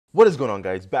What is going on,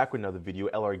 guys? Back with another video.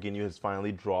 LR Ginyu has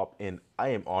finally dropped, and I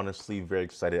am honestly very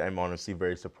excited. I'm honestly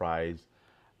very surprised.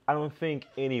 I don't think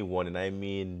anyone, and I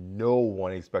mean no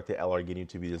one, expected LR Ginyu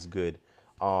to be this good.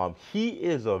 He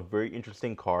is a very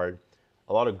interesting card.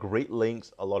 A lot of great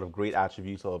links, a lot of great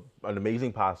attributes, an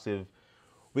amazing passive.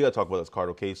 We gotta talk about this card,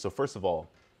 okay? So first of all,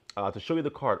 to show you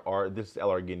the card art, this is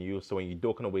LR Ginyu. So when you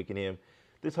Dokkan Awaken him,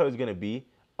 this is how he's gonna be.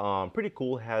 Pretty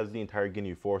cool. Has the entire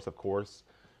Ginyu Force, of course,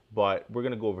 but we're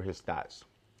gonna go over his stats.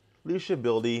 Leadership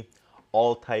ability,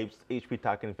 all types, HP,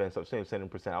 attack, and defense up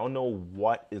 77%. I don't know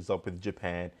what is up with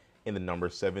Japan in the number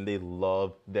 7. They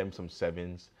love them some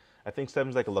 7s. I think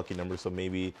 7's like a lucky number, so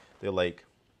maybe they're like,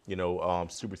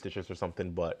 superstitious or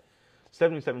something, but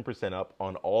 77% up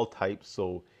on all types.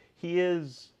 So he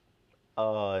is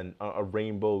a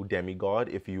rainbow demigod,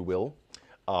 if you will.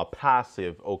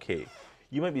 Passive, okay.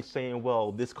 You might be saying,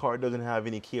 well, this card doesn't have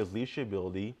any Chaos leadership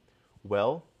ability.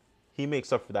 Well, he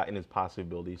makes up for that in his passive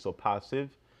ability. So passive,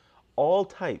 all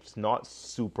types, not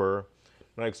super,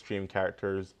 not extreme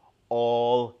characters,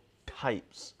 all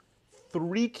types.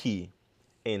 3 key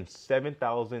in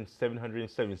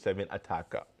 7,777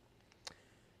 attack up.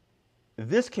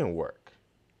 This can work.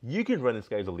 You can run this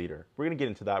guy as a leader. We're going to get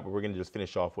into that, but we're going to just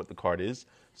finish off what the card is.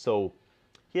 So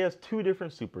he has 2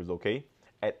 different supers, okay?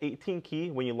 At 18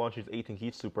 key, when you launch his 18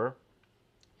 key super,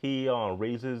 he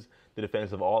raises the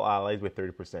defense of all allies with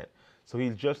 30%. So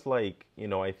he's just like,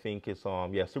 I think it's,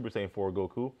 Super Saiyan 4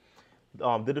 Goku.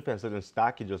 The defense doesn't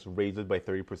stack, it just raises by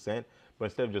 30%. But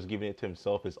instead of just giving it to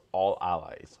himself, it's all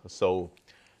allies. So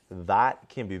that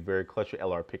can be very clutch with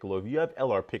LR Piccolo. If you have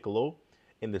LR Piccolo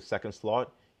in the second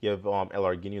slot, you have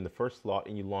LR Ginyu in the first slot,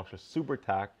 and you launch a super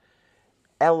attack,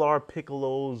 LR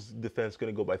Piccolo's defense is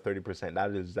going to go by 30%.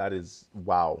 That is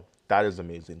wow. That is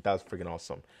amazing. That's freaking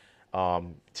awesome.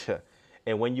 Um,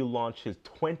 and when you launch his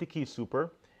 20 key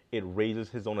super, it raises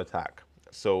his own attack.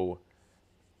 So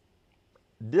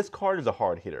this card is a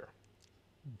hard hitter.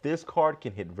 This card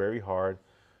can hit very hard,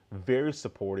 very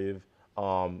supportive.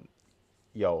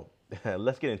 Yo,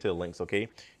 let's get into the links, okay?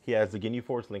 He has the Ginyu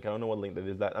Force link. I don't know what link that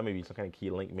is. That may be some kind of key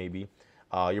link, maybe.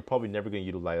 You're probably never going to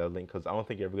utilize that link because I don't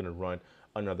think you're ever going to run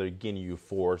another Ginyu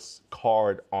Force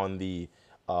card on the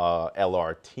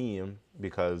LR team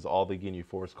because all the Ginyu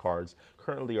Force cards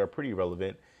currently are pretty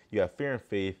relevant. You have Fear and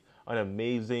Faith, an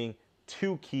amazing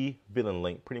 2-key villain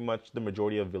link. Pretty much the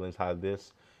majority of villains have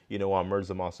this.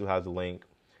 Mirza Masu has a link.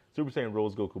 Super Saiyan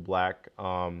Rose Goku Black,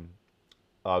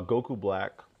 Goku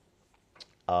Black,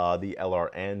 the LR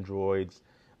Androids,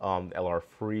 LR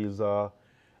Frieza,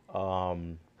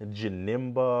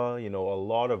 Janimba, a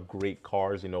lot of great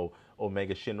cards,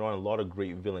 Omega Shinron, a lot of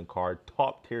great villain cards,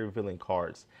 top tier villain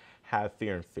cards have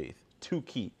Fear and Faith. 2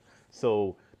 key.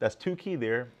 So that's 2 key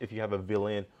there if you have a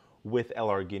villain with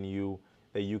LR Ginyu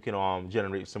that you can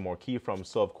generate some more key from.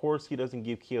 So of course he doesn't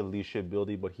give key a leadership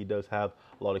ability, but he does have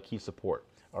a lot of key support.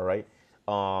 All right.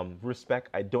 Respect,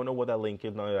 I don't know what that link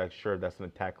is. Not like sure if that's an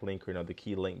attack link or another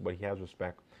key link, but he has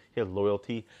respect. He has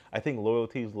loyalty. I think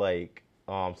loyalty is like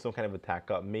some kind of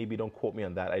attack up. Maybe don't quote me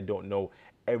on that. I don't know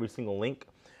every single link.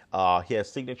 He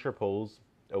has signature pose.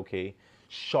 Okay.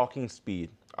 Shocking speed.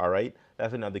 All right.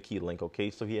 That's another key link. Okay.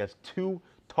 So he has 2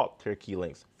 top tier key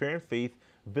links. Fear and Faith,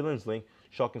 Villains link,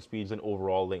 Shocking Speeds, and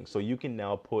overall link. So you can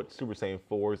now put Super Saiyan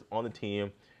 4s on the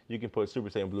team. You can put Super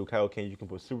Saiyan Blue Kaioken. You can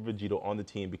put Super Vegito on the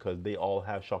team because they all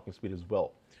have Shocking Speed as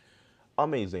well.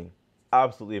 Amazing.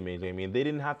 Absolutely amazing. I mean, they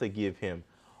didn't have to give him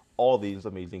all these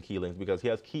amazing key links because he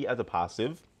has key as a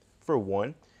passive for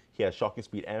 1. He has Shocking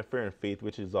Speed and Fear and Faith,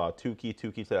 which is 2 key,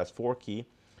 2 key, so that's 4 key.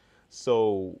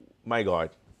 So, my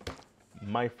God.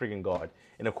 My freaking God.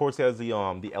 And of course he has the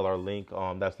LR link,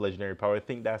 that's legendary power. I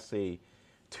think that's a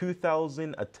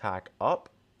 2,000 attack up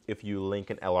if you link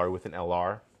an LR with an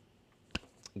LR.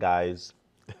 Guys,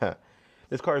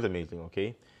 this card is amazing,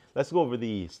 okay? Let's go over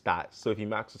the stats. So if you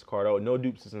max this card out, no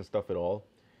dupes and stuff at all.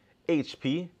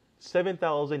 HP,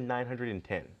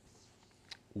 7,910.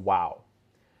 Wow.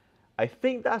 I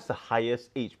think that's the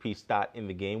highest HP stat in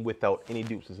the game without any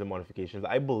dupes and modifications.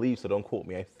 I believe so, don't quote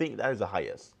me. I think that is the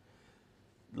highest.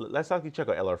 Let's actually check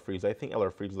out LR Freeze. I think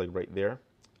LR Freeze is like right there.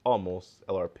 Almost.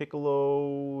 LR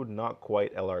Piccolo, not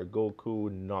quite. LR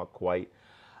Goku, not quite.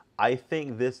 I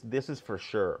think this is for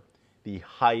sure the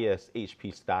highest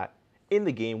HP stat in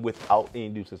the game without any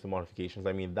new system modifications.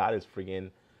 I mean, that is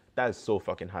so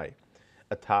fucking high.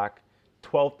 Attack,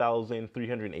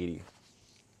 12,380.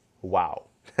 Wow.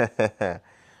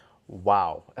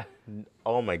 Wow.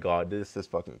 Oh my God, this is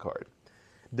fucking card.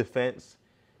 Defense,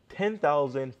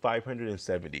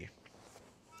 10,570.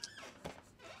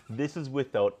 This is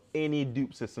without any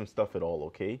dupe system stuff at all,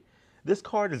 okay? This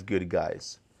card is good,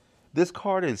 guys. This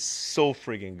card is so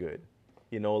friggin' good.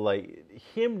 You know, like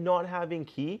him not having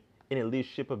key and at least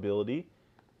ship ability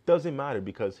doesn't matter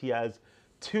because he has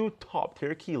two top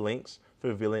tier key links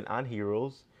for villain and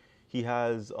heroes. He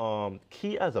has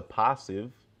key as a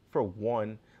passive for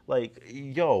one. Like,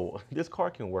 yo, this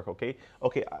card can work, okay?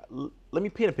 Okay, let me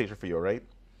paint a picture for you, all right?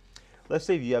 Let's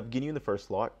say you have Ginyu in the first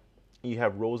slot, and you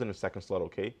have Rose in the second slot,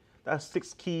 okay? That's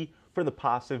 6 key for the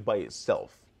passive by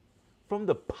itself. From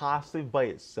the passive by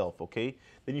itself, okay?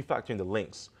 Then you factor in the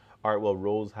links. All right, well,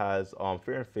 Rose has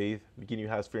Fear and Faith. Ginyu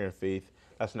has Fear and Faith.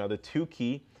 That's another 2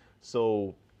 key.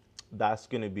 So that's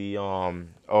going to be, oh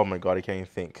my God, I can't even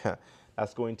think.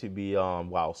 That's going to be,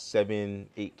 wow, 7,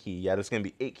 8 key. Yeah, that's going to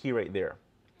be 8 key right there.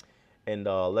 And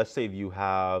let's say if you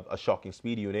have a shocking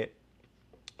speed unit,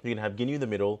 you can have Ginyu in the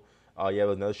middle. You have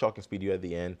another shocking speed unit at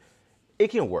the end. It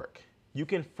can work. You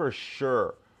can for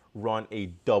sure run a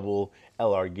double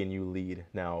LR Ginyu lead.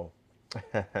 Now,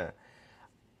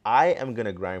 I am going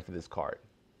to grind for this card.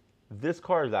 This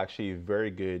card is actually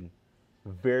very good,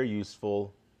 very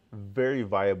useful, very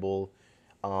viable.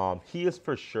 He is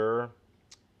for sure,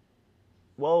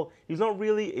 well, he's not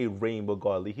really a Rainbow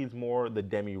Godly. He's more the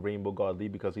Demi Rainbow Godly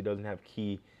because he doesn't have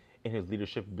key in his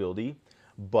leadership ability.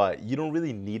 But you don't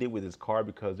really need it with his card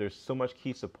because there's so much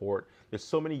key support. There's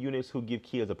so many units who give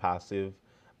key as a passive.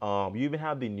 You even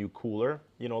have the new cooler.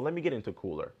 You know, let me get into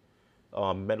cooler.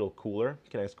 Metal cooler.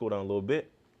 Can I scroll down a little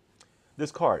bit?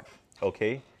 This card,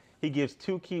 okay? He gives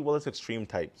 2 key. Well, it's extreme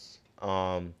types.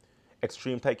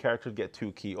 Extreme type characters get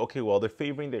 2 key. Okay, well, they're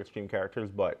favoring the extreme characters,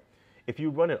 but if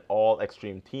you run an all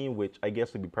extreme team, which I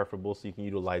guess would be preferable so you can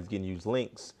utilize Ginyu's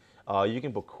links, you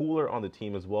can put Cooler on the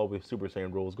team as well with Super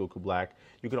Saiyan Rose, Goku Black.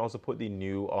 You can also put the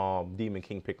new Demon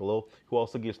King Piccolo, who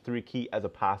also gives 3 key as a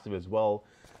passive as well.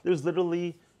 There's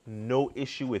literally no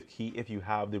issue with key if you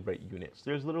have the right units.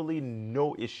 There's literally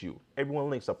no issue. Everyone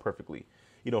links up perfectly.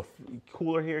 You know,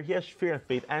 Cooler here, he has Fear and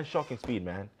Faith and Shocking Speed,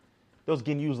 man. Those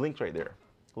Ginyu's links right there.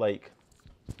 Like,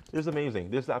 this is amazing.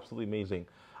 This is absolutely amazing.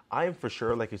 I'm for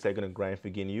sure, like I said, going to grind for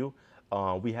Ginyu.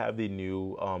 We have the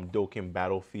new Dokkan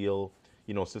Battlefield,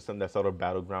 you know, system that's out of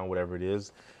Battleground, whatever it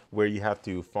is, where you have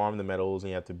to farm the medals and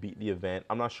you have to beat the event.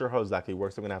 I'm not sure how exactly it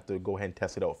works. I'm going to have to go ahead and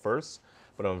test it out first.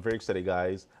 But I'm very excited,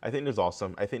 guys. I think this is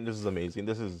awesome. I think this is amazing.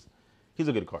 He's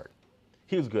a good card.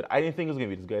 He was good. I didn't think it was going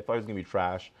to be this good. I thought he was going to be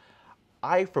trash.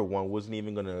 I, for one, wasn't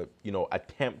even going to, you know,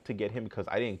 attempt to get him because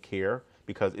I didn't care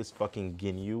because it's fucking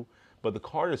Ginyu. But the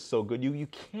card is so good. You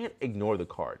can't ignore the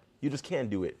card. You just can't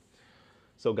do it.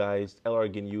 So, guys,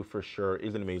 LR Ginyu for sure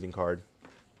is an amazing card.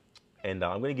 And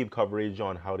I'm going to give coverage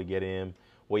on how to get him,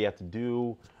 what you have to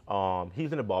do.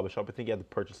 He's in a barber shop. I think you have to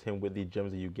purchase him with the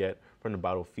gems that you get from the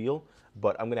battlefield.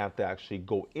 But I'm going to have to actually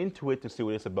go into it to see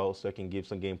what it's about so I can give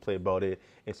some gameplay about it.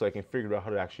 And so I can figure out how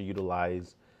to actually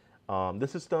utilize the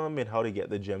system and how to get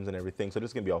the gems and everything. So this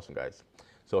is going to be awesome, guys.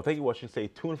 So thank you for watching. Stay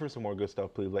tuned for some more good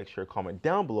stuff. Please like, share, comment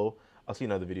down below. I'll see you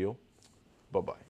in another video. Bye-bye.